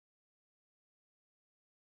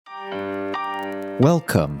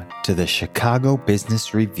Welcome to the Chicago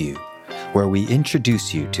Business Review, where we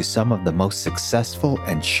introduce you to some of the most successful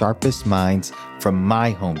and sharpest minds from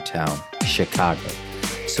my hometown, Chicago,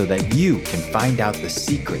 so that you can find out the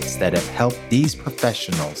secrets that have helped these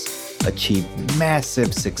professionals achieve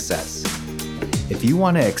massive success. If you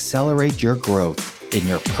want to accelerate your growth in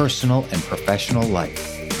your personal and professional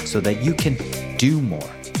life so that you can do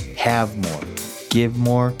more, have more, give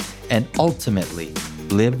more, and ultimately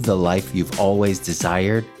live the life you've always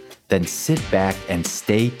desired, then sit back and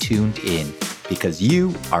stay tuned in because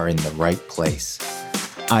you are in the right place.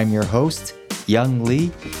 I'm your host, Young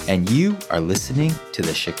Lee, and you are listening to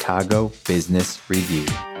the Chicago Business Review.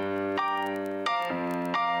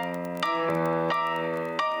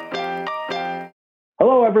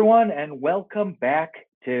 Hello, everyone, and welcome back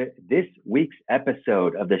to this week's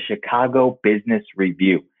episode of the Chicago Business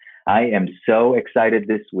Review. I am so excited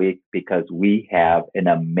this week because we have an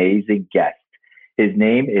amazing guest. His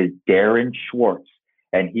name is Darren Schwartz,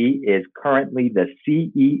 and he is currently the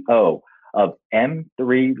CEO of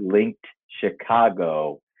M3 Linked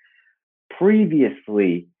Chicago.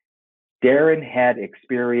 Previously, Darren had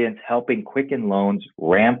experience helping Quicken Loans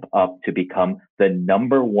ramp up to become the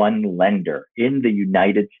number one lender in the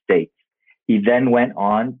United States. He then went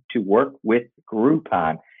on to work with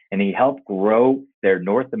Groupon, and he helped grow their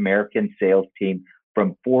North American sales team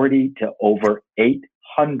from 40 to over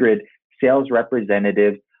 800 sales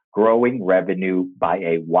representatives, growing revenue by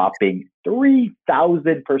a whopping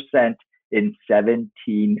 3,000% in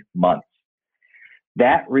 17 months.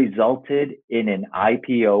 That resulted in an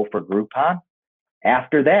IPO for Groupon.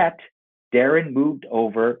 After that, Darren moved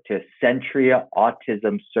over to Centria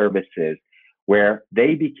Autism Services, where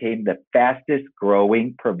they became the fastest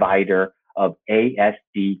growing provider of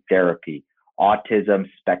ASD therapy, autism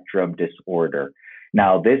spectrum disorder.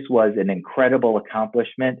 Now, this was an incredible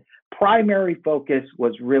accomplishment. Primary focus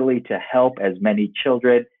was really to help as many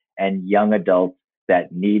children and young adults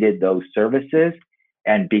that needed those services.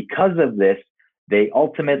 And because of this, they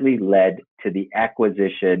ultimately led to the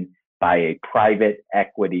acquisition by a private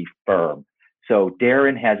equity firm. So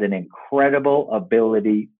Darren has an incredible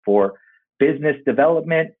ability for business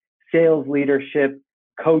development, sales leadership,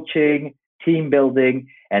 coaching, team building,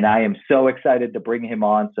 and I am so excited to bring him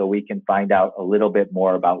on so we can find out a little bit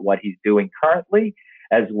more about what he's doing currently,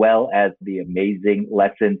 as well as the amazing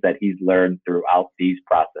lessons that he's learned throughout these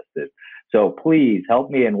processes. So please help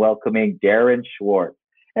me in welcoming Darren Schwartz.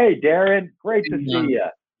 Hey, Darren, great to see you.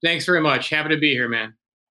 Thanks very much. Happy to be here, man.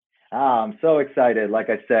 I'm so excited. Like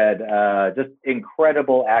I said, just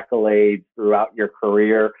incredible accolades throughout your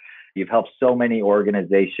career. You've helped so many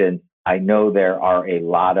organizations. I know there are a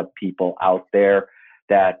lot of people out there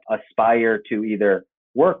that aspire to either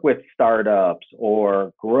work with startups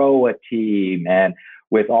or grow a team. And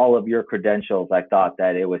with all of your credentials, I thought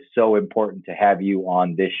that it was so important to have you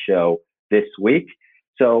on this show this week.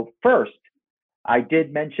 So first, I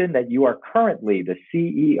did mention that you are currently the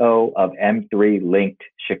CEO of M3 Linked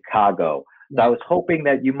Chicago. So I was hoping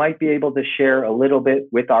that you might be able to share a little bit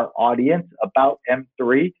with our audience about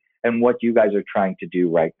M3 and what you guys are trying to do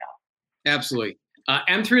right now. Absolutely.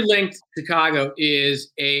 M3 Linked Chicago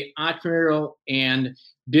is a entrepreneurial and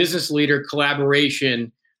business leader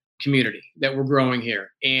collaboration community that we're growing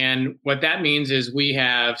here. And what that means is we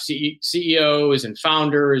have CEOs and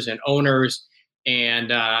founders and owners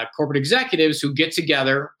and corporate executives who get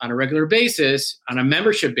together on a regular basis, on a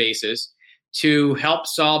membership basis, to help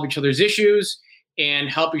solve each other's issues and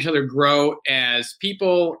help each other grow as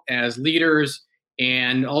people, as leaders,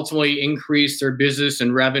 and ultimately increase their business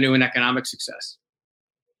and revenue and economic success.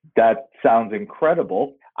 That sounds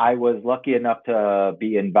incredible. I was lucky enough to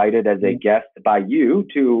be invited as a guest by you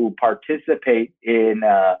to participate in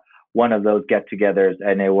one of those get-togethers,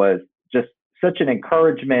 and it was just such an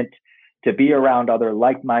encouragement to be around other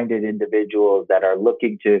like-minded individuals that are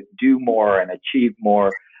looking to do more and achieve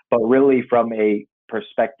more, but really from a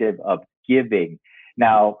perspective of giving.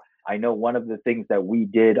 Now, I know one of the things that we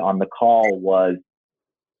did on the call was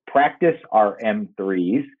practice our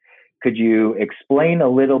M3s. Could you explain a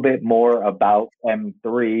little bit more about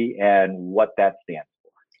M3 and what that stands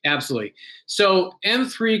for? Absolutely. So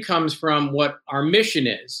M3 comes from what our mission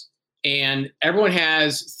is. And everyone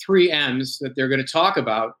has 3 M's that they're going to talk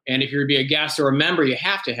about. And if you're going to be a guest or a member, you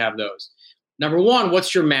have to have those. Number one,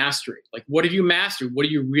 what's your mastery? Like, what have you mastered? What are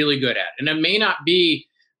you really good at? And it may not be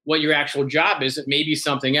what your actual job is. It may be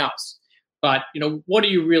something else. But, what are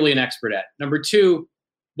you really an expert at? Number 2,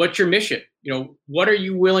 what's your mission? What are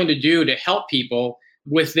you willing to do to help people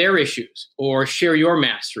with their issues or share your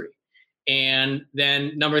mastery? And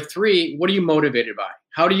then number 3, what are you motivated by?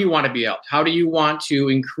 How do you want to be helped? How do you want to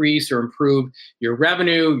increase or improve your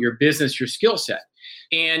revenue, your business, your skill set?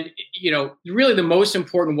 And, really the most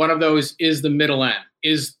important one of those is the middle end,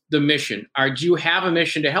 is the mission. Do you have a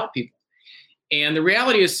mission to help people? And the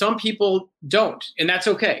reality is some people don't, and that's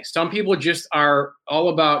okay. Some people just are all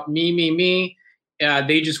about me, me, me.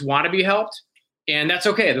 They just want to be helped, and that's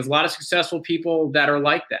okay. There's a lot of successful people that are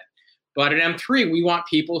like that. But at M3, we want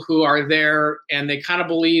people who are there and they kind of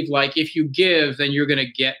believe like if you give, then you're going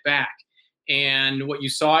to get back. And what you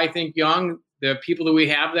saw, I think, Young, the people that we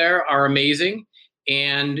have there are amazing.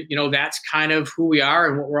 And, that's kind of who we are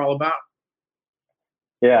and what we're all about.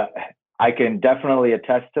 Yeah, I can definitely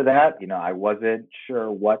attest to that. I wasn't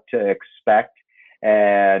sure what to expect.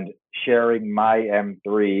 And sharing my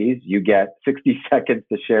M3s, you get 60 seconds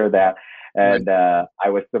to share that. And I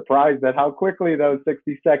was surprised at how quickly those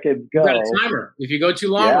 60 seconds go. You got a timer. If you go too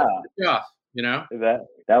long, it's off,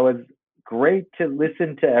 That was great to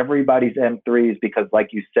listen to everybody's M3s because, like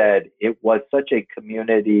you said, it was such a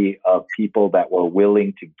community of people that were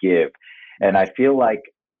willing to give. And I feel like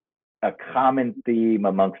a common theme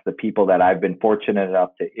amongst the people that I've been fortunate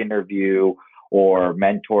enough to interview or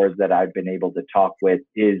mentors that I've been able to talk with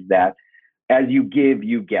is that as you give,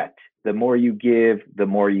 you get. The more you give, the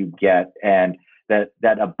more you get. And that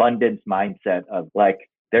abundance mindset of like,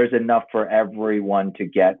 there's enough for everyone to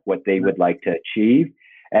get what they would like to achieve.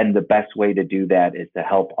 And the best way to do that is to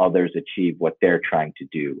help others achieve what they're trying to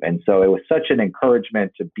do. And so it was such an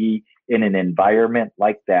encouragement to be in an environment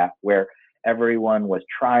like that, where everyone was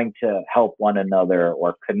trying to help one another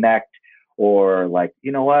or connect or like,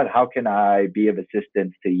 what, how can I be of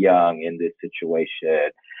assistance to Young in this situation?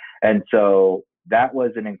 And so that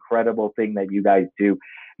was an incredible thing that you guys do.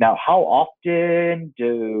 Now, how often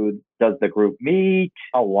does the group meet?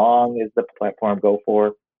 How long is the platform go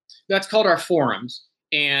for? That's called our forums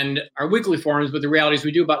and our weekly forums. But the reality is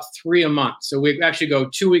we do about 3 a month. So we actually go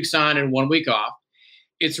 2 weeks on and 1 week off.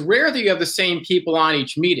 It's rare that you have the same people on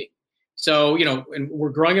each meeting. So, and we're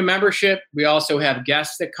growing a membership. We also have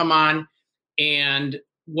guests that come on. And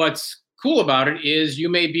what's cool about it is you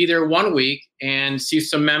may be there 1 week and see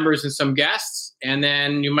some members and some guests, and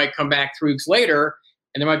then you might come back 3 weeks later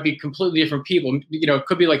and there might be completely different people. It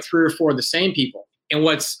could be like 3 or 4 of the same people. And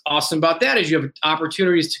what's awesome about that is you have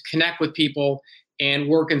opportunities to connect with people and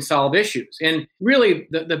work and solve issues. And really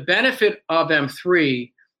the benefit of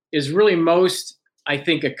M3 is really most, I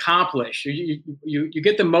think, accomplished. You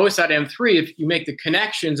get the most out of M3 if you make the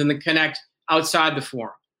connections and the connect outside the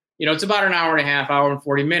forum. It's about an hour and a half, hour and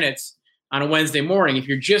 40 minutes on a Wednesday morning. If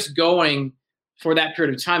you're just going for that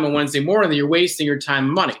period of time on Wednesday morning, then you're wasting your time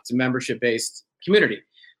and money. It's a membership-based community.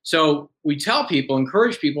 So we tell people,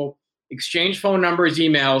 encourage people, exchange phone numbers,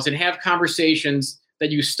 emails, and have conversations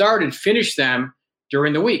that you started, finish them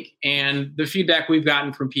during the week. And the feedback we've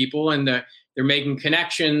gotten from people, and they're making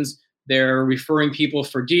connections, they're referring people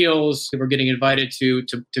for deals, we're getting invited to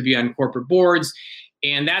be on corporate boards,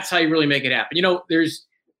 and that's how you really make it happen.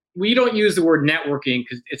 We don't use the word networking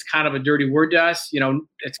because it's kind of a dirty word to us.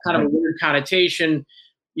 It's kind of a weird connotation.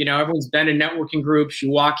 Everyone's been in networking groups.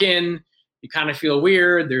 You walk in, you kind of feel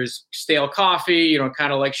weird. There's stale coffee,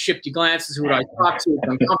 kind of like shifty glances. Who would I talk to? It's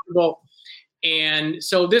uncomfortable. And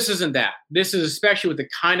so this isn't that. This is, especially with the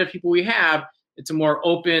kind of people we have, it's a more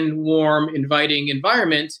open, warm, inviting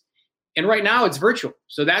environment. And right now it's virtual.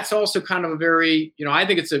 So that's also kind of a very, I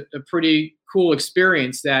think it's a pretty cool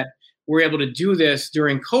experience that we're able to do this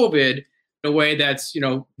during COVID in a way that's,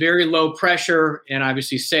 very low pressure and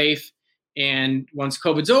obviously safe. And once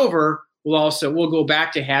COVID's over, we'll go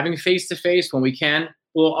back to having face-to-face when we can.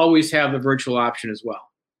 We'll always have the virtual option as well.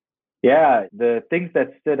 Yeah, the things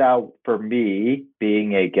that stood out for me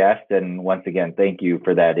being a guest, and once again, thank you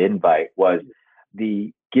for that invite, was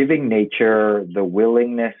the giving nature, the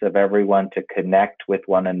willingness of everyone to connect with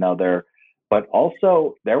one another. But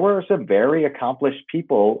also, there were some very accomplished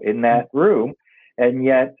people in that room, and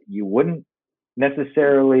yet you wouldn't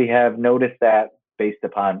necessarily have noticed that based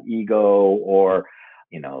upon ego or,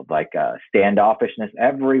 like standoffishness.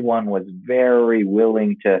 Everyone was very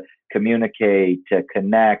willing to communicate, to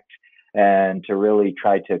connect, and to really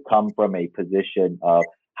try to come from a position of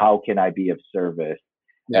how can I be of service?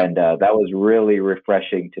 Yeah. And that was really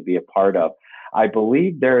refreshing to be a part of. I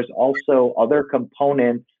believe there's also other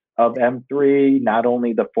components of M3, not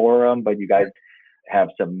only the forum, but you guys have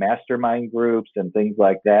some mastermind groups and things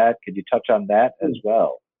like that. Could you touch on that as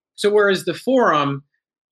well? So whereas the forum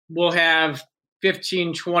will have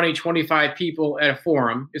 15, 20, 25 people at a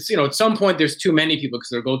forum, it's, at some point there's too many people because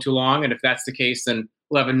they'll go too long. And if that's the case, then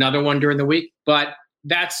we'll have another one during the week. But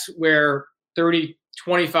that's where 30,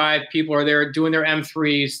 25 people are there doing their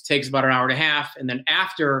M3s, takes about an hour and a half. And then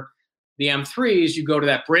after the M3s, you go to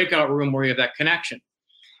that breakout room where you have that connection.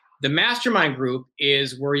 The mastermind group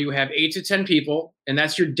is where you have 8 to 10 people, and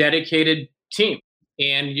that's your dedicated team.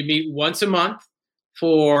 And you meet once a month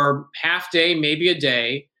for half day, maybe a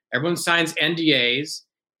day. Everyone signs NDAs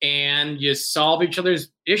and you solve each other's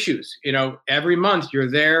issues. Every month you're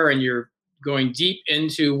there and you're going deep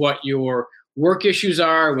into what your work issues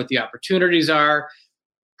are, what the opportunities are,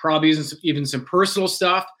 probably even some personal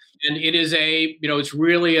stuff. And it is it's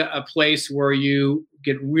really a place where you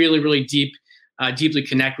get really, really deeply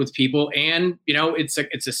connect with people. And,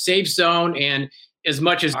 it's a safe zone. And as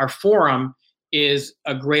much as our forum is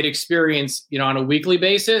a great experience, on a weekly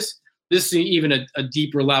basis, this is even a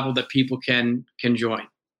deeper level that people can join.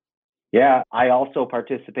 Yeah, I also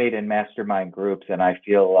participate in mastermind groups, and I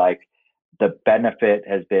feel like the benefit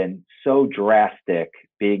has been so drastic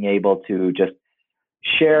being able to just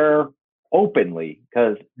share openly,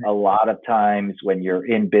 because a lot of times when you're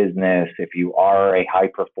in business, if you are a high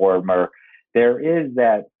performer, there is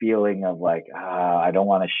that feeling of like, I don't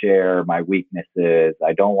want to share my weaknesses.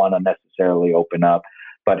 I don't want to necessarily open up,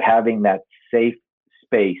 but having that safe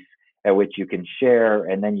space at which you can share,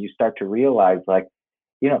 and then you start to realize like,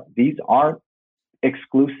 these aren't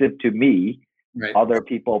exclusive to me. Right. Other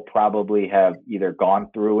people probably have either gone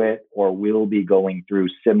through it or will be going through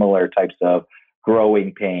similar types of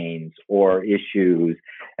growing pains or issues.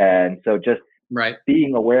 And so just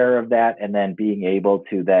being aware of that, and then being able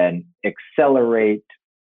to then accelerate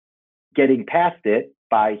getting past it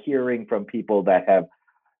by hearing from people that have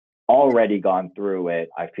already gone through it,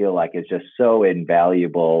 I feel like is just so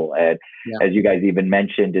invaluable. And as you guys even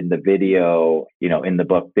mentioned in the video, in the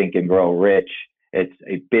book, Think and Grow Rich, it's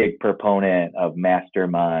a big proponent of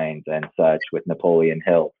masterminds and such with Napoleon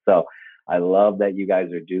Hill. So I love that you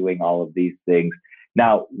guys are doing all of these things.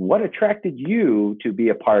 Now, what attracted you to be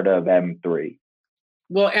a part of M3?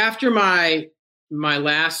 Well, after my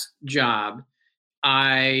last job,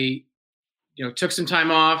 I took some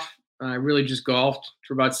time off. I really just golfed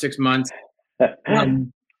for about 6 months.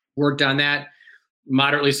 Worked on that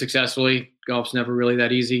moderately successfully. Golf's never really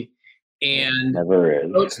that easy. And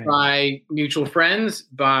approached by mutual friends,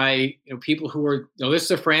 by people who were, this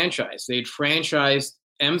is a franchise. They'd franchised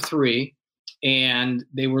M3, and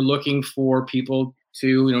they were looking for people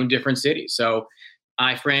to in different cities. So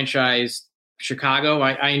I franchised Chicago.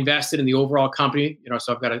 I invested in the overall company.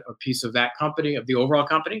 So I've got a piece of that company, of the overall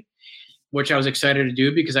company, which I was excited to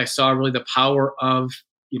do because I saw really the power of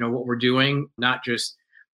what we're doing, not just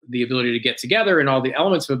the ability to get together and all the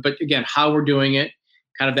elements, but again, how we're doing it.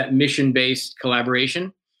 Kind of that mission-based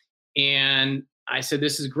collaboration. And I said,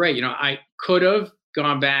 this is great. I could have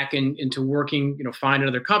gone back into working, find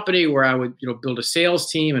another company where I would, build a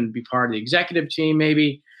sales team and be part of the executive team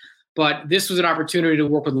maybe. But this was an opportunity to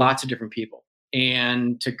work with lots of different people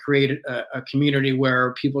and to create a community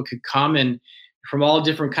where people could come and from all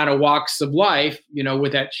different kind of walks of life,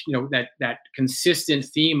 with that, that consistent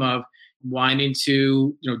theme of wanting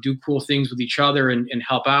to, do cool things with each other and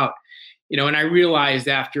help out. And I realized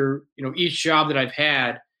after, each job that I've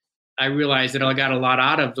had, I realized that I got a lot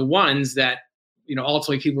out of the ones that,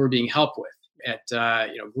 ultimately people were being helped with. At,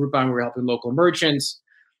 Groupon, we were helping local merchants.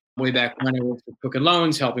 Way back when I worked with Quicken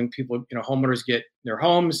Loans, helping people, homeowners get their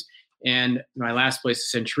homes. And my last place is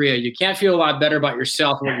Centria. You can't feel a lot better about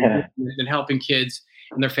yourself than helping kids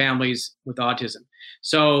and their families with autism.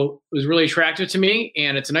 So it was really attractive to me.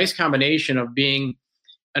 And it's a nice combination of being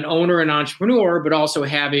an owner and entrepreneur, but also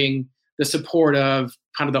having the support of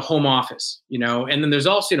kind of the home office, and then there's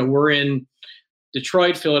also, we're in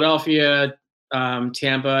Detroit, Philadelphia,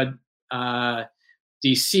 Tampa,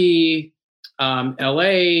 DC,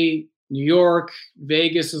 LA, New York,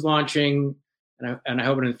 Vegas is launching, and I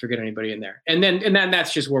hope I didn't forget anybody in there. And then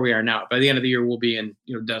that's just where we are now. By the end of the year, we'll be in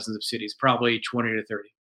dozens of cities, probably 20 to 30.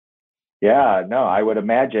 Yeah, no, I would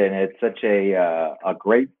imagine it's such a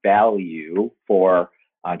great value for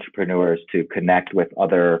entrepreneurs to connect with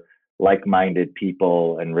other like-minded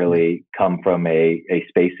people and really come from a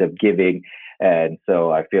space of giving. And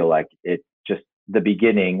so I feel like it's just the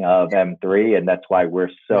beginning of M3, and that's why we're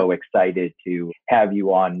so excited to have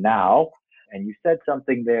you on now. And you said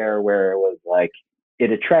something there where it was like,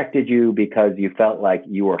 it attracted you because you felt like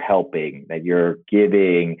you were helping, that you're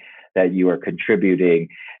giving, that you are contributing.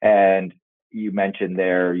 And you mentioned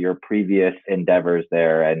there your previous endeavors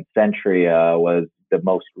there, and Centria was the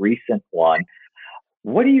most recent one.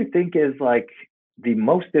 What do you think is like the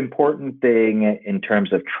most important thing in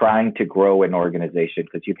terms of trying to grow an organization?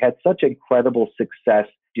 Because you've had such incredible success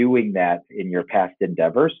doing that in your past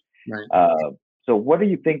endeavors. Right. So what do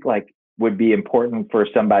you think like would be important for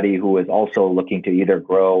somebody who is also looking to either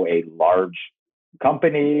grow a large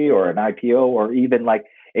company or an IPO or even like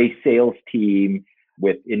a sales team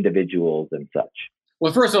with individuals and such?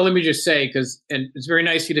 Well, first of all, let me just say, and it's very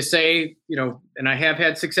nice of you to say, and I have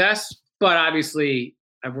had success, but obviously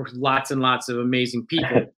I've worked with lots and lots of amazing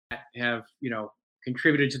people that have,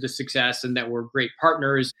 contributed to the success and that were great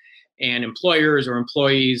partners and employers or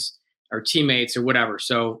employees or teammates or whatever.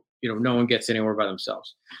 So, no one gets anywhere by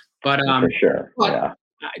themselves. But for sure. Yeah.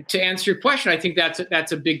 To answer your question, I think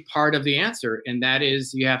that's a big part of the answer. And that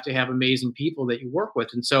is you have to have amazing people that you work with.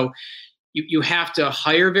 And so you have to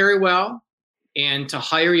hire very well. And to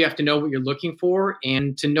hire, you have to know what you're looking for.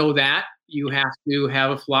 And to know that, you have to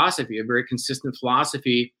have a philosophy, a very consistent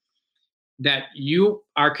philosophy that you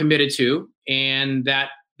are committed to and that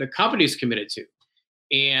the company is committed to.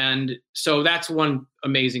 And so that's one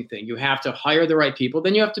amazing thing. You have to hire the right people.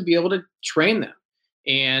 Then you have to be able to train them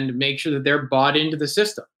and make sure that they're bought into the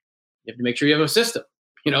system. You have to make sure you have a system,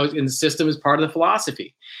 and the system is part of the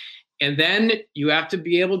philosophy. And then you have to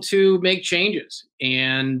be able to make changes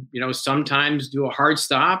and, sometimes do a hard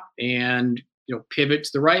stop and, pivot to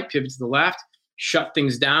the right, pivot to the left, shut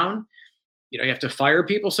things down. You have to fire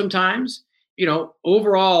people sometimes.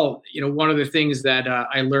 Overall, one of the things that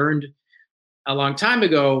I learned a long time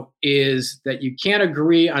ago is that you can't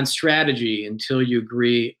agree on strategy until you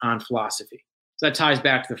agree on philosophy. So that ties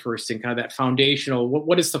back to the first thing, kind of that foundational,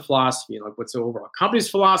 what is the philosophy? Like what's the overall company's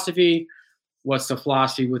philosophy? What's the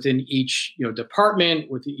philosophy within each department,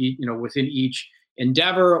 within each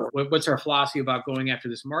endeavor? What's our philosophy about going after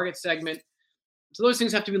this market segment? So those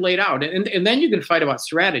things have to be laid out. And then you can fight about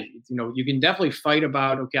strategy. You can definitely fight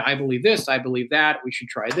about, okay, I believe this, I believe that, we should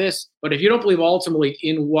try this. But if you don't believe ultimately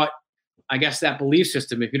in what, I guess, that belief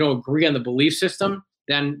system, if you don't agree on the belief system,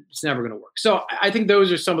 then it's never going to work. So I think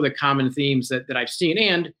those are some of the common themes that I've seen.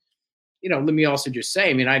 And, let me also just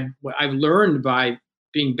say, I've learned by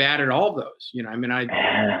being bad at all of those. I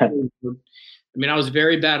was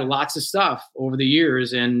very bad at lots of stuff over the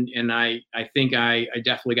years, and I think I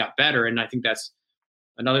definitely got better. And I think that's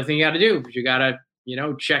another thing you got to do, because you got to,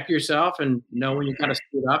 check yourself and know when you got to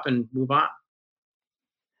speed up and move on.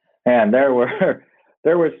 And there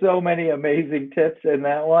were so many amazing tips in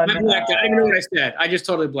that one. I didn't even know what I said. I just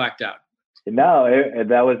totally blacked out. No,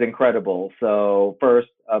 that was incredible. So first,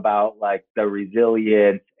 about like the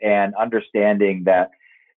resilience and understanding that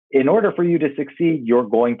in order for you to succeed, you're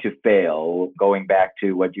going to fail. Going back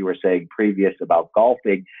to what you were saying previous about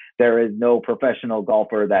golfing, there is no professional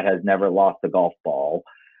golfer that has never lost a golf ball.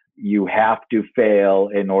 You have to fail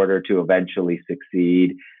in order to eventually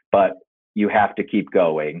succeed, but you have to keep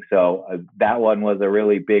going. So that one was a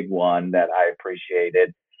really big one that I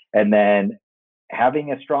appreciated. And then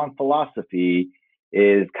having a strong philosophy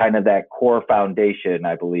is kind of that core foundation,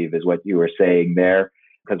 I believe, is what you were saying there.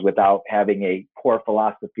 Because without having a core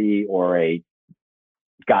philosophy or a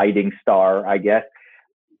guiding star, I guess,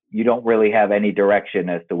 you don't really have any direction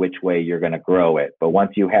as to which way you're going to grow it. But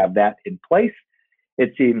once you have that in place,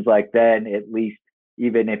 it seems like then at least,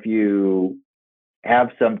 even if you have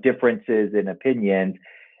some differences in opinions,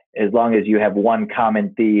 as long as you have one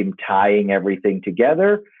common theme tying everything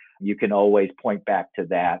together, you can always point back to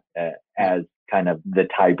that as kind of the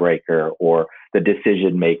tiebreaker or the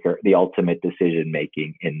decision maker, the ultimate decision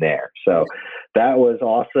making in there. So that was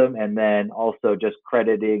awesome. And then also just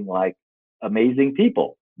crediting like amazing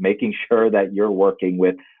people, making sure that you're working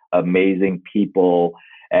with amazing people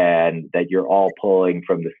and that you're all pulling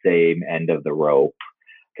from the same end of the rope,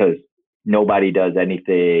 because nobody does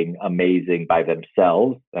anything amazing by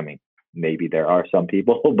themselves. Maybe there are some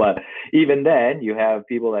people, but even then you have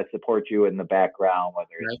people that support you in the background, whether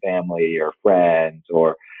it's family or friends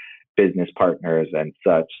or business partners and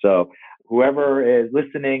such. So whoever is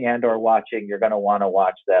listening and or watching, you're going to want to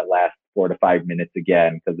watch that last 4 to 5 minutes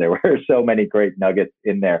again, because there were so many great nuggets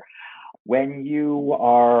in there. When you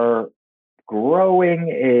are growing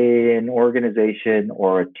an organization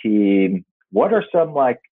or a team, what are some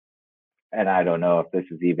and I don't know if this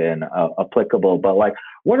is even applicable, but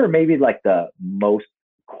what are maybe the most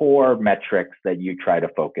core metrics that you try to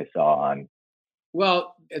focus on?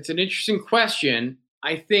 Well, it's an interesting question.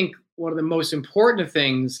 I think one of the most important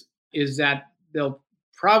things is that they'll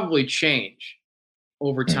probably change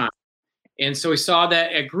over time. And so we saw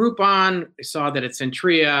that at Groupon, we saw that at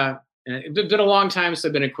Centria, and it's been a long time since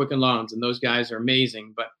I've been at Quicken Loans, and those guys are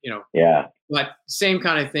amazing, but but same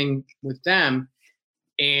kind of thing with them.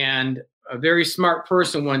 And a very smart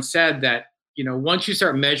person once said that, once you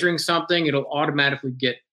start measuring something, it'll automatically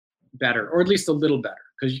get better, or at least a little better,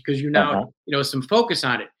 because you now, some focus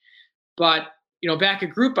on it. But back at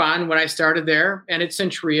Groupon, when I started there and at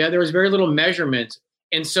Centria, there was very little measurement.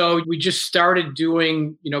 And so we just started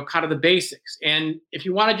doing, kind of the basics. And if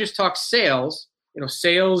you want to just talk sales,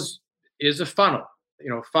 sales is a funnel.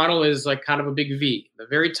 Funnel is like kind of a big V. The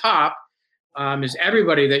very top is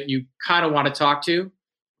everybody that you kind of want to talk to,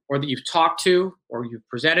 or that you've talked to, or you've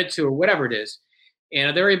presented to, or whatever it is. And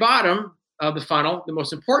at the very bottom of the funnel, the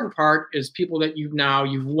most important part is people that you've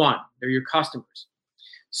won. They're your customers.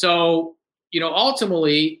 So,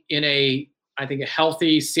 ultimately in I think a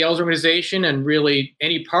healthy sales organization, and really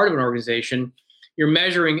any part of an organization, you're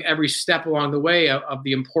measuring every step along the way of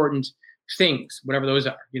the important things, whatever those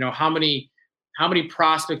are. How many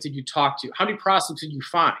prospects did you talk to? How many prospects did you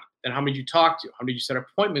find? And how many did you talk to? How many did you set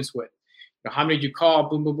appointments with? How many did you call?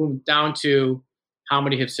 Boom, boom, boom, down to how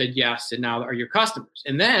many have said yes and now are your customers.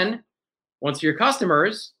 And then once you're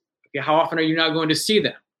customers, okay, how often are you now going to see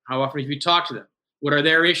them? How often have you talked to them? What are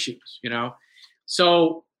their issues?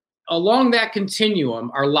 So along that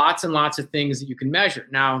continuum are lots and lots of things that you can measure.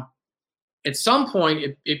 Now, at some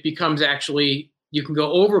point, it becomes actually, you can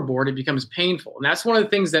go overboard. It becomes painful. And that's one of the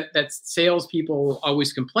things that salespeople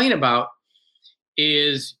always complain about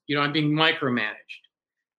is, I'm being micromanaged.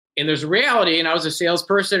 And there's a reality, and I was a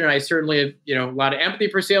salesperson, and I certainly have, a lot of empathy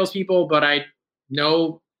for salespeople, but I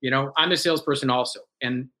know, I'm a salesperson also.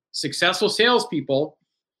 And successful salespeople,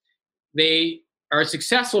 they are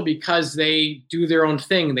successful because they do their own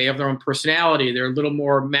thing. They have their own personality. They're a little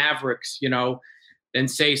more mavericks, than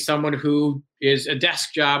say someone who is a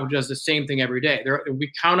desk job who does the same thing every day.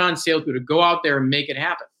 We count on salespeople to go out there and make it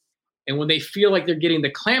happen. And when they feel like they're getting the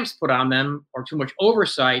clamps put on them or too much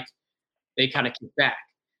oversight, they kind of kick back.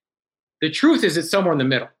 The truth is it's somewhere in the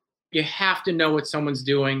middle. You have to know what someone's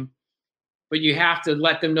doing, but you have to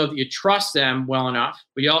let them know that you trust them well enough.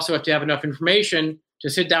 But you also have to have enough information to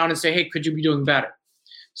sit down and say, hey, could you be doing better?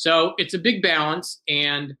 So it's a big balance.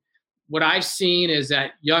 And what I've seen is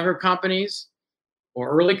that younger companies or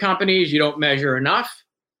early companies, you don't measure enough.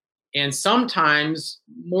 And sometimes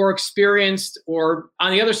more experienced, or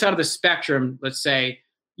on the other side of the spectrum, let's say,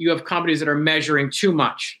 you have companies that are measuring too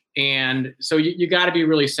much. And so you got to be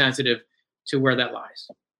really sensitive to where that lies.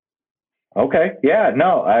 Okay. Yeah,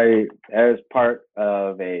 no, as part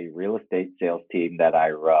of a real estate sales team that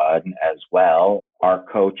I run as well, our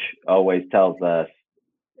coach always tells us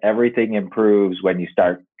everything improves when you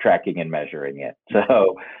start tracking and measuring it.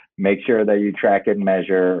 So make sure that you track and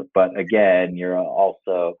measure. But again, you're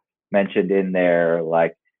also mentioned in there,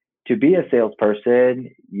 like, to be a salesperson,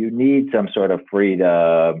 you need some sort of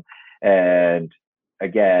freedom. And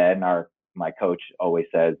again, my coach always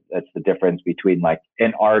says that's the difference between like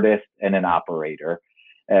an artist and an operator.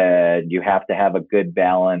 And you have to have a good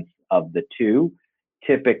balance of the two.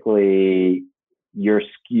 Typically, you're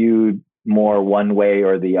skewed more one way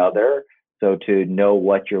or the other. So to know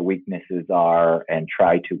what your weaknesses are and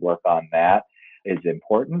try to work on that is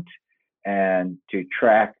important. And to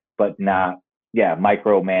track, but not,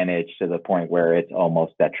 micromanage to the point where it's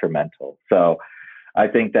almost detrimental. So I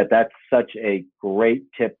think that that's such a great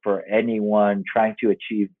tip for anyone trying to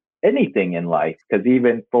achieve anything in life. Because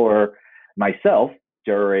even for myself,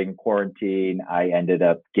 during quarantine, I ended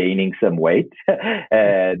up gaining some weight.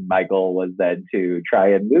 And my goal was then to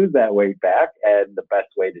try and lose that weight back. And the best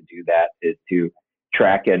way to do that is to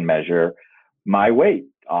track and measure my weight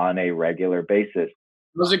on a regular basis.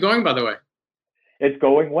 How's it going, by the way? It's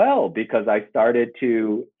going well, because I started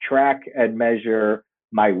to track and measure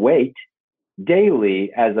my weight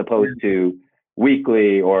daily as opposed to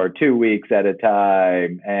weekly or 2 weeks at a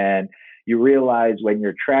time. And you realize when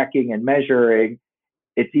you're tracking and measuring,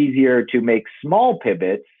 it's easier to make small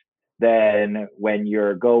pivots than when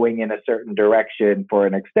you're going in a certain direction for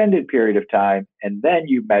an extended period of time. And then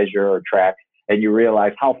you measure or track and you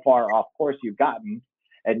realize how far off course you've gotten.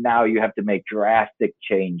 And now you have to make drastic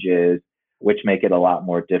changes, which make it a lot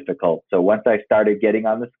more difficult. So once I started getting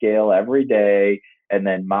on the scale every day and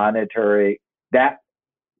then monitoring, that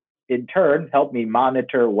in turn helped me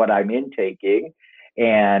monitor what I'm intaking,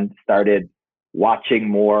 and started watching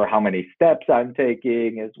more how many steps I'm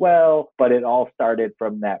taking as well. But it all started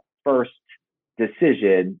from that first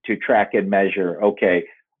decision to track and measure, okay,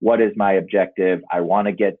 what is my objective? I want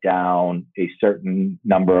to get down a certain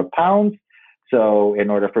number of pounds. So in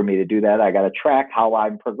order for me to do that, I got to track how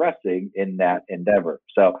I'm progressing in that endeavor.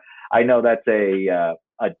 So I know that's a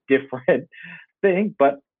different thing,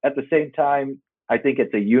 but at the same time, I think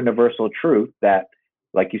it's a universal truth that,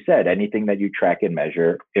 like you said, anything that you track and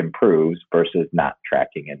measure improves versus not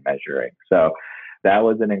tracking and measuring. So that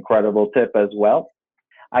was an incredible tip as well.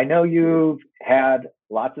 I know you've had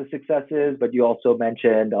lots of successes, but you also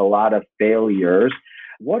mentioned a lot of failures.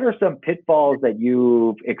 What are some pitfalls that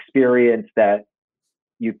you've experienced that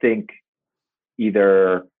you think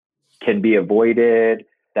either can be avoided,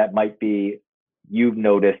 that might be you've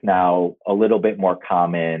noticed now a little bit more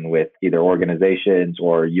common with either organizations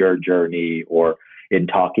or your journey or in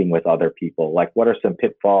talking with other people? Like, what are some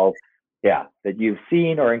pitfalls, that you've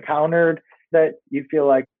seen or encountered that you feel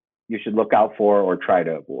like you should look out for or try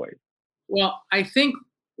to avoid? Well, I think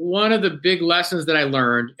one of the big lessons that I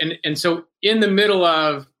learned, and so in the middle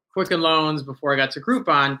of Quicken Loans, before I got to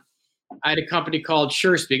Groupon, I had a company called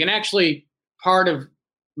SureSpeak. And actually, part of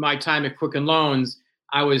my time at Quicken Loans,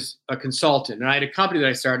 I was a consultant. And I had a company that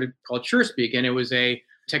I started called SureSpeak. And it was a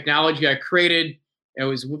technology I created. It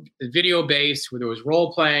was video-based, where there was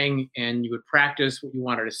role-playing, and you would practice what you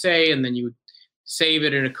wanted to say, and then you would save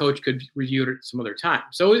it, and a coach could review it at some other time.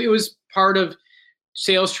 So it was part of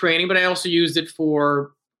sales training, but I also used it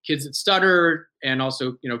for kids that stuttered and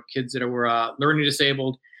also, kids that were learning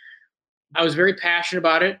disabled. I was very passionate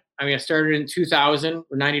about it. I mean, I started in 2000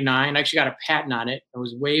 or 99. I actually got a patent on it. It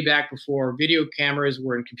was way back before video cameras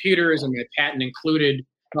were in computers, and my patent included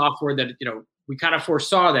software that, we kind of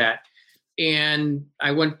foresaw that. And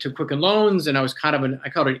I went to Quicken Loans, and I was kind of I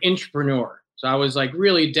called it an entrepreneur. So I was like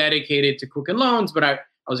really dedicated to Quicken Loans, but I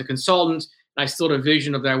was a consultant, and I still had a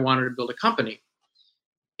vision of that I wanted to build a company.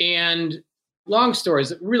 And long story,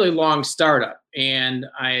 it's a really long startup. And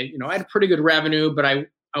I had pretty good revenue, but I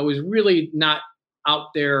was really not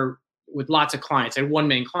out there with lots of clients. I had one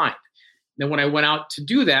main client. Then when I went out to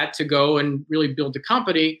do that, to go and really build the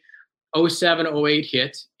company, 07, 08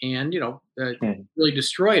 hit, and, really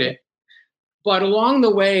destroyed it. But along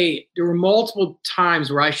the way, there were multiple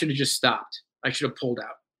times where I should have just stopped. I should have pulled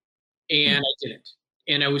out. And I didn't.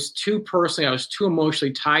 And I was too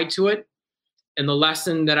emotionally tied to it. And the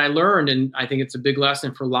lesson that I learned, and I think it's a big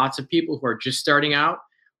lesson for lots of people who are just starting out,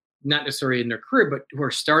 not necessarily in their career, but who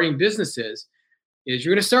are starting businesses, is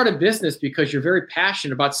you're going to start a business because you're very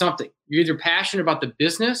passionate about something. You're either passionate about the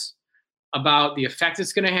business, about the effect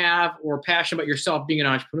it's going to have, or passionate about yourself being an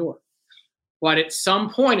entrepreneur. But at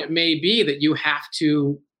some point, it may be that you have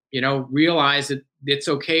to, realize that it's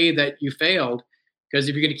okay that you failed, because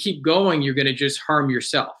if you're going to keep going, you're going to just harm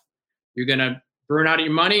yourself. You're going to burn out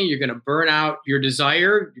your money. You're going to burn out your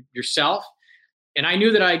desire, yourself. And I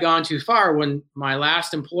knew that I had gone too far when my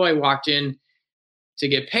last employee walked in to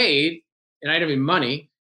get paid, and I didn't have any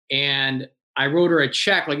money. And I wrote her a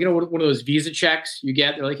check, like, one of those Visa checks you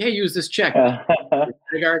get. They're like, hey, use this check.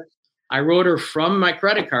 I wrote her from my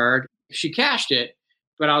credit card. She cashed it,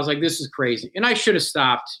 but I was like, this is crazy. And I should have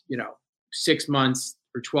stopped, 6 months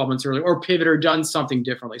or 12 months earlier, or pivot or done something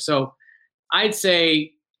differently. So I'd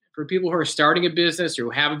say for people who are starting a business or who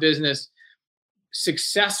have a business,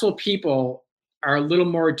 successful people are a little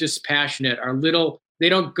more dispassionate, they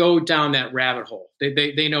don't go down that rabbit hole.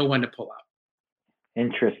 They know when to pull out.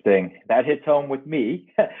 Interesting. That hits home with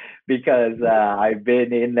me because I've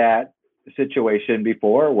been in that situation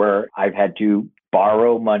before where I've had to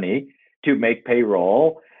borrow money to make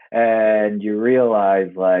payroll, and you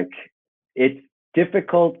realize like it's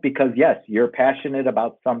difficult because yes, you're passionate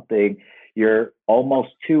about something. You're almost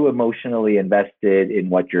too emotionally invested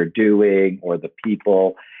in what you're doing or the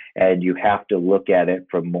people, and you have to look at it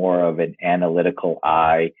from more of an analytical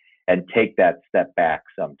eye and take that step back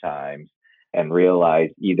sometimes and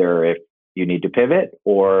realize either if you need to pivot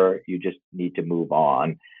or you just need to move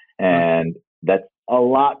on. And that's a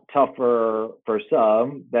lot tougher for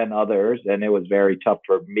some than others, and it was very tough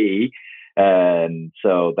for me. And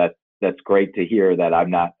so that's great to hear that I'm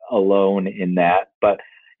not alone in that. But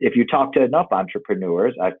if you talk to enough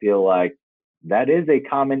entrepreneurs, I feel like that is a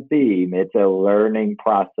common theme. It's a learning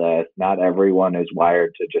process. Not everyone is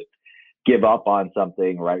wired to just give up on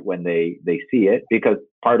something right when they see it, because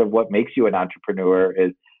part of what makes you an entrepreneur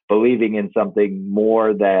is believing in something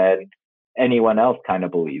more than anyone else kind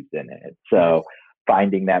of believes in it. So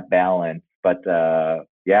finding that balance. But that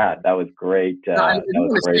was great. That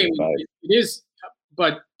was great advice. It is,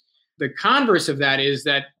 but the converse of that is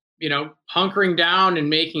that, hunkering down and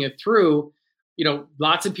making it through,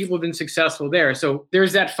 lots of people have been successful there. So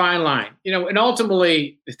there's that fine line, and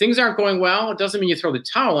ultimately if things aren't going well, it doesn't mean you throw the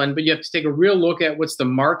towel in, but you have to take a real look at what's the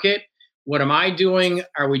market. What am I doing?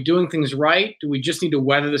 Are we doing things right? Do we just need to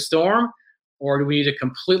weather the storm, or do we need to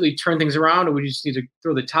completely turn things around, or we just need to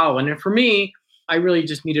throw the towel in? And for me, I really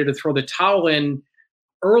just needed to throw the towel in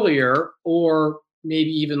earlier, or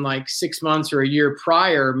maybe even like 6 months or a year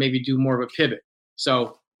prior, maybe do more of a pivot.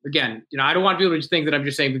 So again, I don't want people to just think that I'm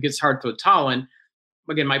just saying it gets hard to throw the towel in.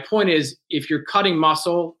 Again, my point is, if you're cutting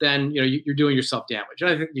muscle, then you're doing yourself damage. And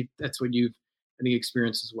I think that's what you've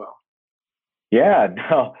experienced as well. Yeah,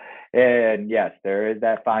 no. And yes, there is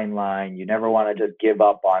that fine line. You never want to just give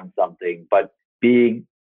up on something, but being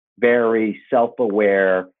very self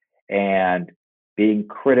aware and being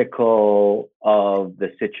critical of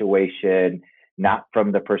the situation, not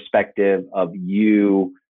from the perspective of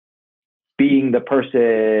you being the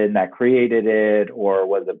person that created it or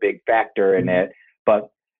was a big factor in it,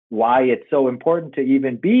 but why it's so important to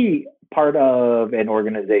even be part of an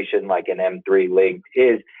organization like an M3 Linked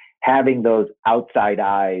is having those outside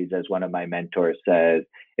eyes, as one of my mentors says.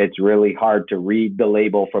 It's really hard to read the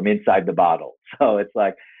label from inside the bottle. So it's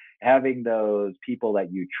like having those people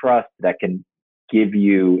that you trust that can give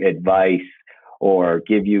you advice or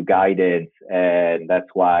give you guidance. And that's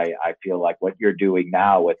why I feel like what you're doing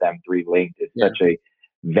now with M3 Linked is such a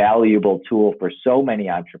valuable tool for so many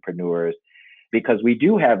entrepreneurs, because we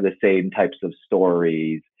do have the same types of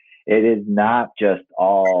stories. It is not just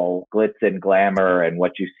all glitz and glamour and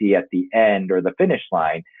what you see at the end or the finish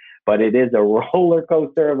line, but it is a roller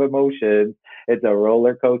coaster of emotions. It's a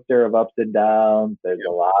roller coaster of ups and downs. There's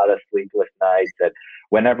a lot of sleepless nights. And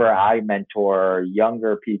whenever I mentor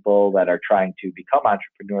younger people that are trying to become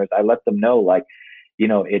entrepreneurs, I let them know, like,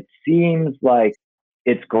 it seems like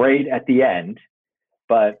it's great at the end,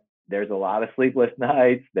 but there's a lot of sleepless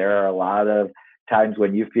nights. There are a lot of times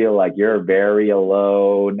when you feel like you're very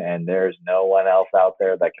alone and there's no one else out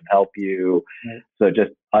there that can help you. Right. So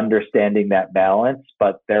just understanding that balance,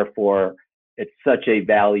 but therefore it's such a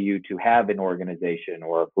value to have an organization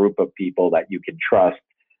or a group of people that you can trust,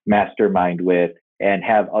 mastermind with, and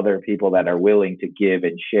have other people that are willing to give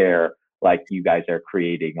and share, like you guys are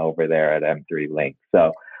creating over there at M3 Linked.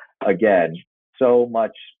 So again, so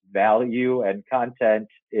much value and content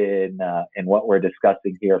in what we're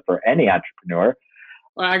discussing here for any entrepreneur.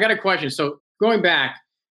 I got a question. So going back,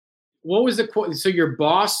 what was the quote? So your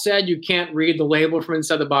boss said you can't read the label from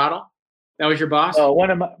inside the bottle? That was your boss? Oh, one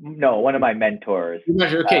of my mentors.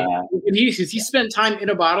 Okay. Does he spend time in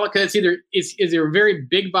a bottle? Because is there a very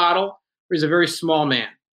big bottle or is it a very small man?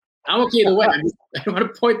 I'm okay either way. I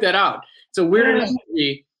want to point that out. It's a weird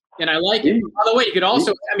analogy, and I like it. By the way, you could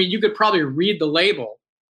also, you could probably read the label.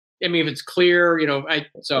 If it's clear,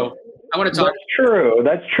 so I want to talk.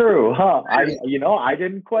 That's true, huh? I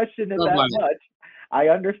didn't question it that much. I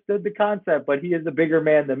understood the concept, but he is a bigger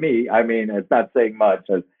man than me. It's not saying much.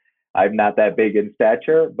 I'm not that big in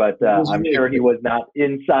stature, but I'm sure he was not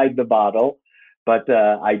inside the bottle. But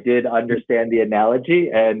I did understand the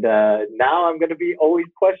analogy, and now I'm going to be always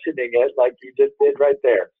questioning it like you just did right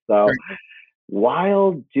there. So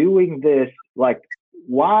while doing this,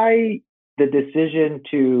 why the decision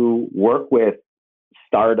to work with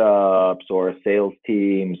startups or sales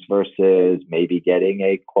teams versus maybe getting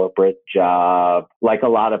a corporate job, like a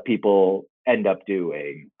lot of people end up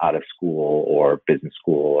doing out of school or business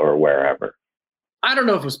school or wherever? I don't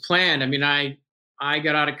know if it was planned. I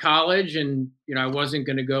got out of college and, I wasn't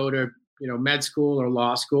going to go to, med school or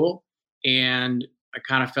law school. And I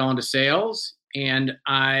kind of fell into sales. And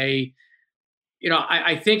I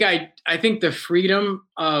think the freedom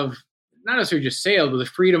of not necessarily just sales, but the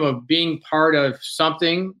freedom of being part of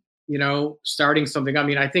something, starting something.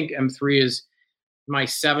 I think M3 is my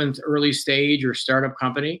 7th early stage or startup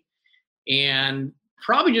company. And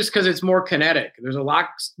probably just because it's more kinetic. There's a lot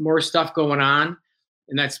more stuff going on.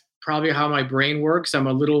 And that's probably how my brain works. I'm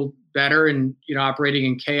a little better in, operating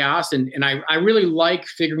in chaos. And I really like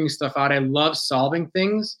figuring stuff out. I love solving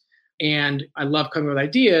things and I love coming with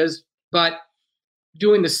ideas, but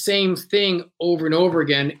doing the same thing over and over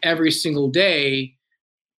again every single day,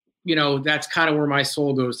 that's kind of where my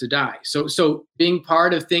soul goes to die. So being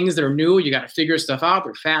part of things that are new, you got to figure stuff out.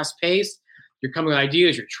 They're fast paced. You're coming with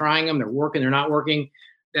ideas. You're trying them. They're working. They're not working.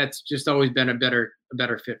 That's just always been a better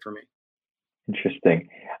fit for me. Interesting.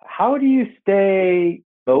 How do you stay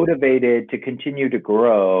motivated to continue to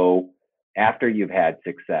grow after you've had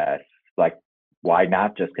success? Like, why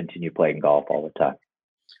not just continue playing golf all the time?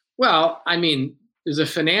 Well, there's a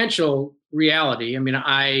financial reality.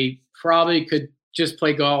 I probably could just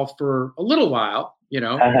play golf for a little while,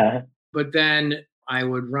 but then I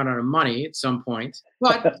would run out of money at some point.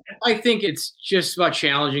 But I think it's just about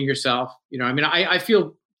challenging yourself. I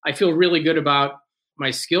feel really good about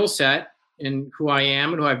my skill set and who I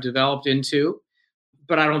am and who I've developed into,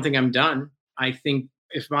 but I don't think I'm done. I think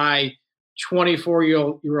if my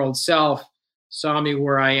 24-year-old self saw me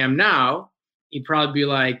where I am now, he'd probably be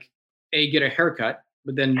like, A, get a haircut,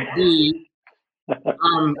 but then B,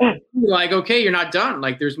 like, okay, you're not done.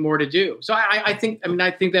 Like, there's more to do. So I think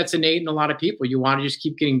that's innate in a lot of people. You want to just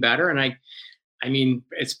keep getting better. And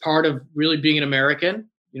it's part of really being an American,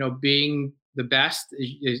 being the best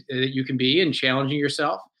that you can be and challenging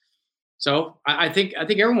yourself. So I think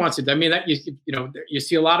everyone wants it. I mean, that you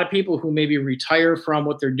see a lot of people who maybe retire from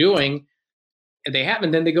what they're doing, and they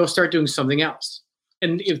haven't, then they go start doing something else.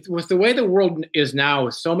 And with the way the world is now,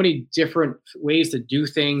 with so many different ways to do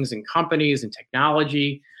things and companies and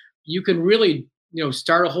technology, you can really,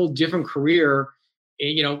 start a whole different career,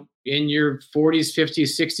 in your 40s,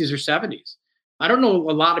 50s, 60s, or 70s. I don't know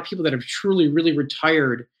a lot of people that have truly, really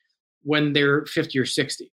retired when they're 50 or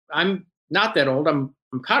 60. I'm not that old. I'm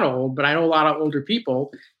kind of old, but I know a lot of older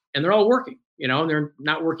people, and they're all working, and they're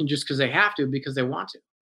not working just because they have to, because they want to.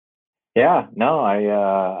 Yeah, no,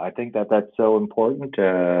 I think that's so important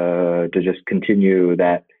to just continue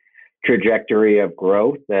that trajectory of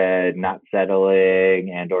growth and not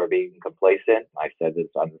settling and or being complacent. I said this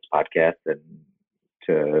on this podcast and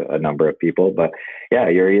to a number of people, but yeah,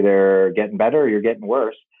 you're either getting better or you're getting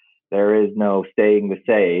worse. There is no staying the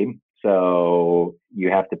same. So you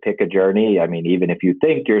have to pick a journey. I mean, even if you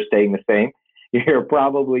think you're staying the same, you're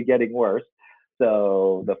probably getting worse.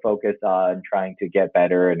 So the focus on trying to get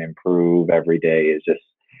better and improve every day is just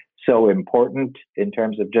so important in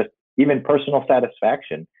terms of just even personal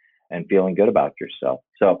satisfaction and feeling good about yourself.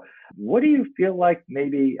 So what do you feel like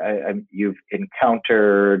maybe you've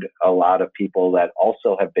encountered a lot of people that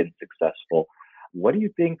also have been successful? What do you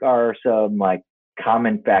think are some like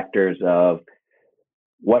common factors of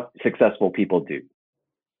what successful people do?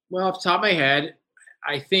 Well, off the top of my head,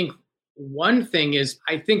 I think one thing is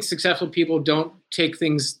I think successful people don't take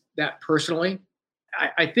things that personally.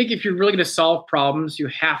 I think if you're really going to solve problems, you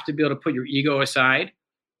have to be able to put your ego aside.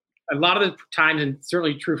 A lot of the times, and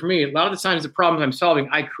certainly true for me, a lot of the times the problems I'm solving,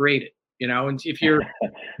 I created, and if you're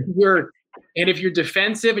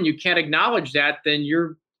defensive and you can't acknowledge that, then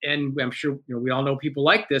and I'm sure, we all know people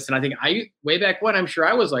like this. And I think way back when, I'm sure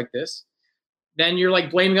I was like this, then you're like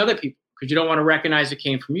blaming other people because you don't want to recognize it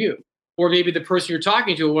came from you. Or maybe the person you're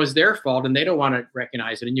talking to, it was their fault and they don't want to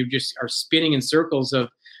recognize it. And you just are spinning in circles of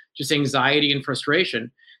just anxiety and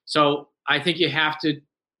frustration. So I think you have to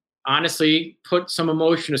honestly put some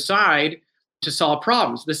emotion aside to solve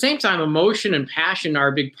problems. At the same time, emotion and passion are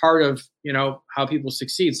a big part of, how people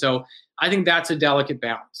succeed. So I think that's a delicate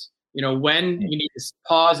balance. When you need to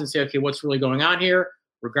pause and say, okay, what's really going on here,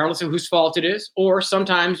 regardless of whose fault it is. Or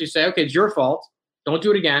sometimes you say, okay, it's your fault. Don't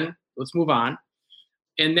do it again. Let's move on.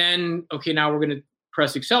 And then, okay, now we're going to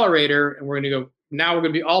press accelerator and we're going to go, now we're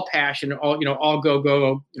going to be all passion, all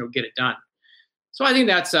go, get it done. So I think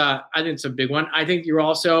it's a big one. I think you're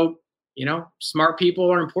also, smart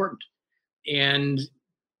people are important, and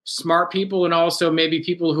smart people, and also maybe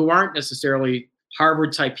people who aren't necessarily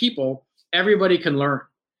Harvard type people, everybody can learn.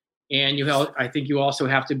 And I think you also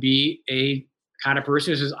have to be a kind of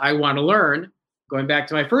person who says, I want to learn. Going back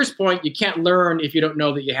to my first point, you can't learn if you don't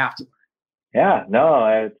know that you have to learn. Yeah,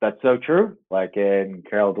 no, that's so true. Like in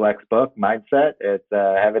Carol Dweck's book, Mindset, it's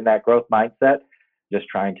having that growth mindset, just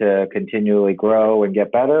trying to continually grow and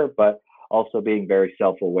get better, but also being very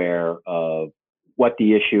self-aware of what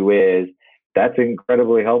the issue is. That's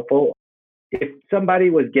incredibly helpful. If somebody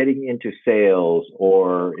was getting into sales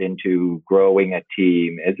or into growing a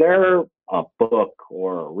team, is there a book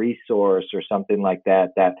or a resource or something like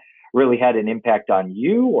that really had an impact on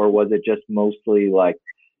you, or was it just mostly like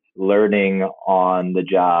learning on the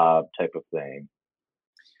job type of thing?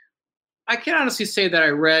 I can honestly say that I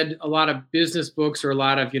read a lot of business books or a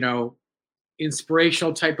lot of,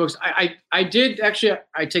 inspirational type books. I did actually,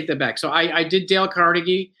 I take that back. So I did Dale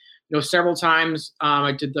Carnegie, several times.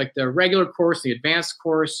 I did like the regular course, the advanced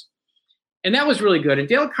course, and that was really good. And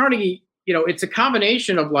Dale Carnegie, it's a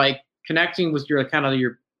combination of like connecting with your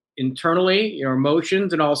internally, your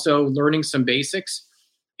emotions, and also learning some basics.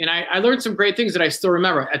 And I learned some great things that I still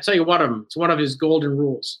remember. I'll tell you one of them. It's one of his golden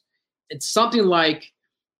rules. It's something like,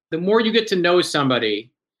 the more you get to know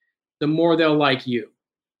somebody, the more they'll like you.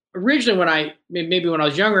 Originally, when I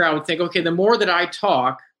was younger, I would think, okay, the more that I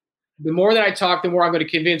talk, the more I'm going to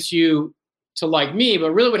convince you to like me.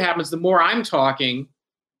 But really what happens, the more I'm talking,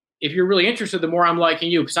 if you're really interested, the more I'm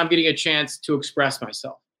liking you because I'm getting a chance to express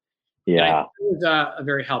myself. Yeah. It was a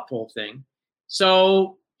very helpful thing.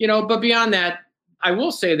 So, but beyond that, I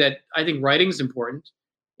will say that I think writing is important.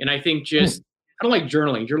 And I think I don't like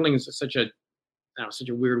journaling. Journaling is such a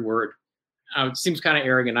weird word. It seems kind of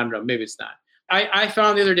arrogant. I don't know. Maybe it's not. I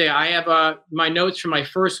found the other day, I have my notes from my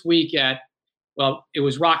first week it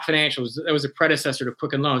was Rock Financial. It was a predecessor to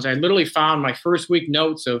Quicken Loans. I literally found my first week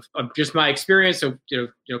notes of just my experience of,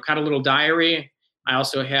 kind of little diary. I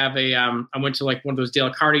also have I went to like one of those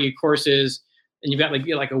Dale Carnegie courses, and you've got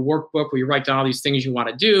like a workbook where you write down all these things you want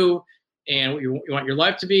to do and what you want your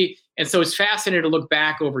life to be. And so it's fascinating to look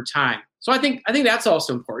back over time. So I think that's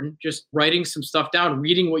also important, just writing some stuff down,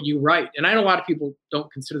 reading what you write. And I know a lot of people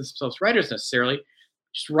don't consider themselves writers necessarily.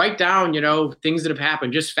 Just write down, things that have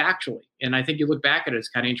happened just factually. And I think you look back at it, it's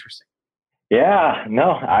kind of interesting. Yeah,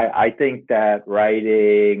 no, I think that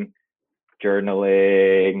writing,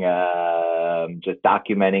 journaling, just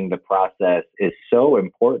documenting the process is so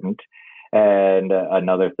important. And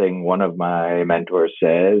another thing one of my mentors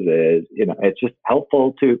says is, it's just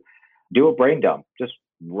helpful to do a brain dump. Just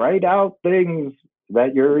write out things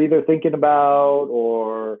that you're either thinking about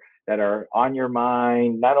or that are on your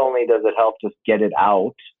mind. Not only does it help just get it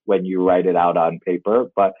out when you write it out on paper,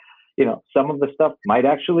 but, some of the stuff might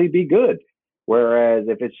actually be good. Whereas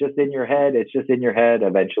if it's just in your head, it's just in your head.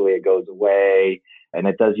 Eventually it goes away and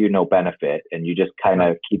it does you no benefit. And you just kind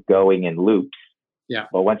of keep going in loops. Yeah.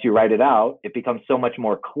 But once you write it out, it becomes so much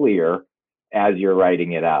more clear as you're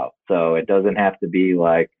writing it out. So it doesn't have to be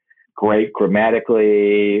like great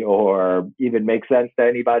grammatically or even make sense to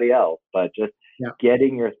anybody else, but just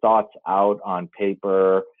getting your thoughts out on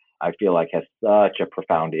paper, I feel like has such a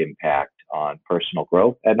profound impact on personal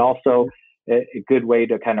growth, and also a good way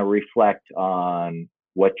to kind of reflect on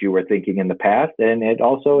what you were thinking in the past. And it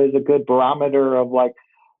also is a good barometer of like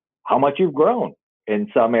how much you've grown in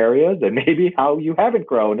some areas and maybe how you haven't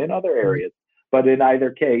grown in other areas. But in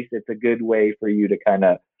either case, it's a good way for you to kind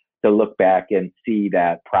of to look back and see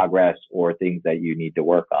that progress or things that you need to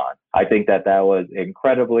work on. I think that was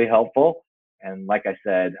incredibly helpful. And like I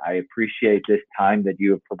said, I appreciate this time that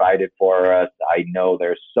you have provided for us. I know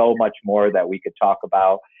there's so much more that we could talk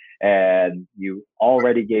about, and you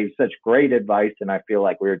already gave such great advice. And I feel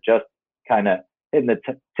like we're just kind of in the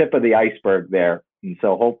tip of the iceberg there. And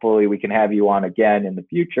so hopefully we can have you on again in the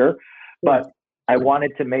future. But I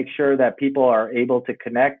wanted to make sure that people are able to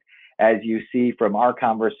connect. As you see from our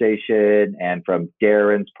conversation and from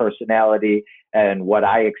Darren's personality and what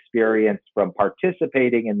I experienced from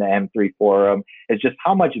participating in the M3 Forum, is just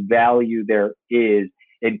how much value there is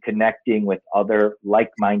in connecting with other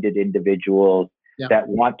like-minded individuals that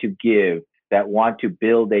want to give, that want to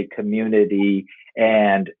build a community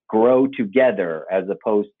and grow together, as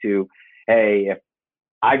opposed to, hey, if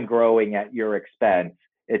I'm growing at your expense.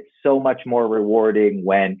 It's so much more rewarding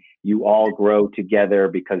when you all grow together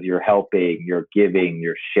because you're helping, you're giving,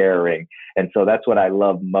 you're sharing. And so that's what I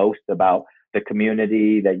love most about the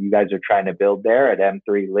community that you guys are trying to build there at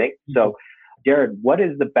M3 Link. So Darren, what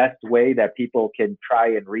is the best way that people can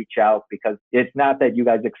try and reach out? Because it's not that you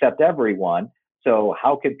guys accept everyone. So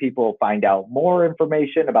how can people find out more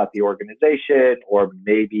information about the organization or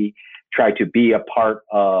maybe try to be a part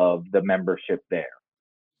of the membership there?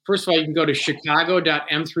 First of all, you can go to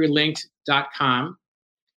chicago.m3linked.com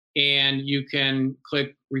and you can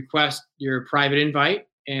click request your private invite,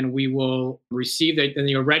 and we will receive that. Then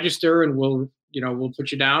you'll register, and we'll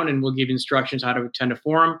put you down, and we'll give you instructions how to attend a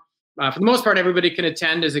forum. For the most part, everybody can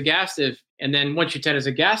attend as a guest. And then once you attend as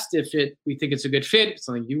a guest, we think it's a good fit, it's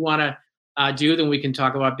something you want to do, then we can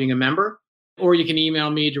talk about being a member. Or you can email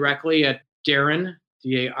me directly at Darren,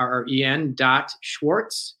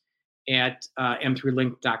 Darren.Schwartz at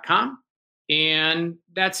m3link.com. And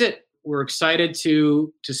that's it. We're excited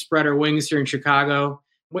to spread our wings here in Chicago.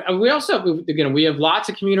 We also, again, we have lots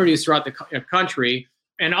of communities throughout the country.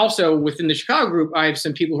 And also within the Chicago group, I have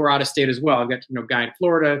some people who are out of state as well. I've got, a guy in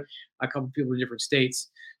Florida, a couple of people in different states.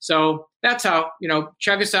 So that's how,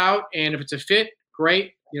 check us out. And if it's a fit,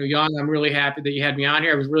 great. Jan, I'm really happy that you had me on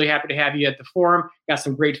here. I was really happy to have you at the forum. Got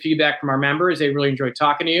some great feedback from our members. They really enjoyed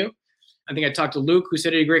talking to you. I think I talked to Luke, who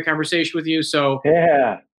said he had a great conversation with you. So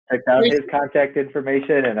yeah, checked out his contact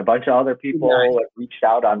information, and a bunch of other people that reached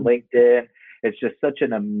out on LinkedIn. It's just such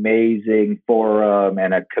an amazing forum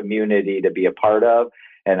and a community to be a part of.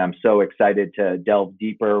 And I'm so excited to delve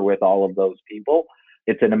deeper with all of those people.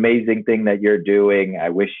 It's an amazing thing that you're doing. I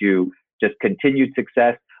wish you just continued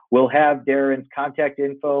success. We'll have Darren's contact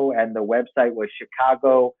info, and the website was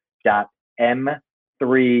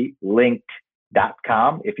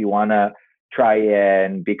chicago.m3linked.com if you want to try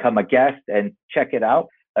and become a guest and check it out.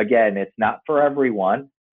 Again, it's not for everyone,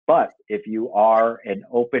 but if you are an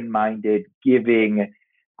open-minded, giving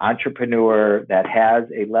entrepreneur that has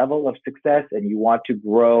a level of success and you want to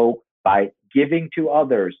grow by giving to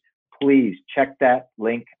others, please check that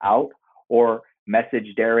link out or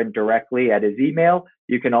message Darren directly at his email.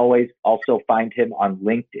 You can always also find him on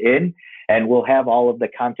LinkedIn, and we'll have all of the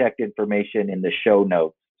contact information in the show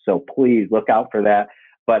notes. So please look out for that.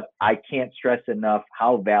 But I can't stress enough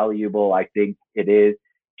how valuable I think it is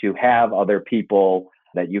to have other people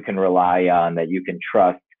that you can rely on, that you can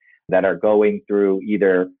trust, that are going through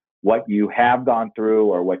either what you have gone through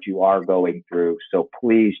or what you are going through. So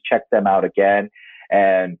please check them out again.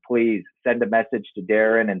 And please send a message to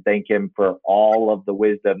Darren and thank him for all of the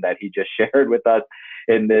wisdom that he just shared with us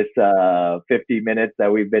in this 50 minutes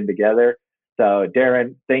that we've been together. So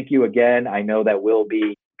Darren, thank you again. I know that we'll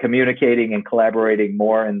be communicating and collaborating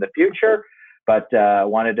more in the future, but I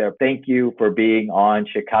wanted to thank you for being on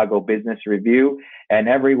Chicago Business Review. And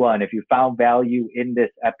everyone, if you found value in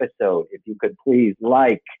this episode, if you could please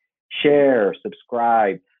like, share,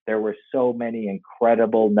 subscribe. There were so many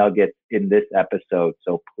incredible nuggets in this episode.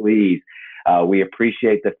 So please, we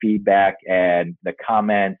appreciate the feedback and the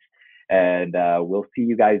comments. And we'll see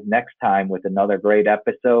you guys next time with another great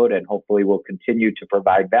episode. And hopefully we'll continue to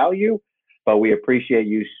provide value. But we appreciate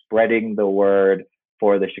you spreading the word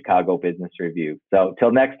for the Chicago Business Review. So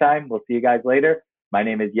till next time, we'll see you guys later. My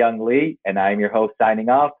name is Young Lee, and I'm your host signing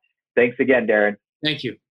off. Thanks again, Darren. Thank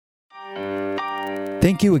you.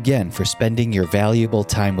 Thank you again for spending your valuable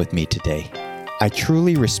time with me today. I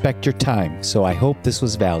truly respect your time, so I hope this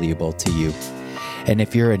was valuable to you. And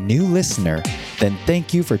if you're a new listener, then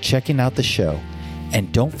thank you for checking out the show.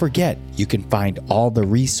 And don't forget, you can find all the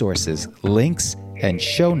resources, links, and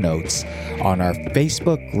show notes on our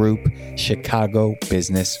Facebook group, Chicago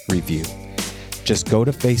Business Review. Just go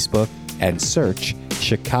to Facebook and search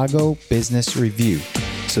Chicago Business Review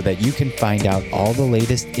so that you can find out all the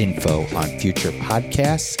latest info on future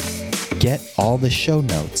podcasts, get all the show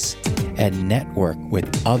notes, and network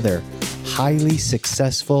with other highly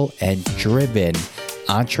successful and driven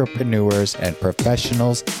entrepreneurs and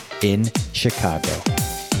professionals in Chicago.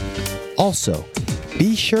 Also,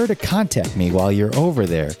 be sure to contact me while you're over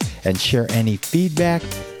there and share any feedback,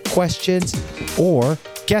 questions, or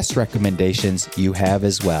guest recommendations you have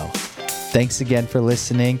as well. Thanks again for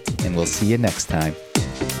listening, and we'll see you next time.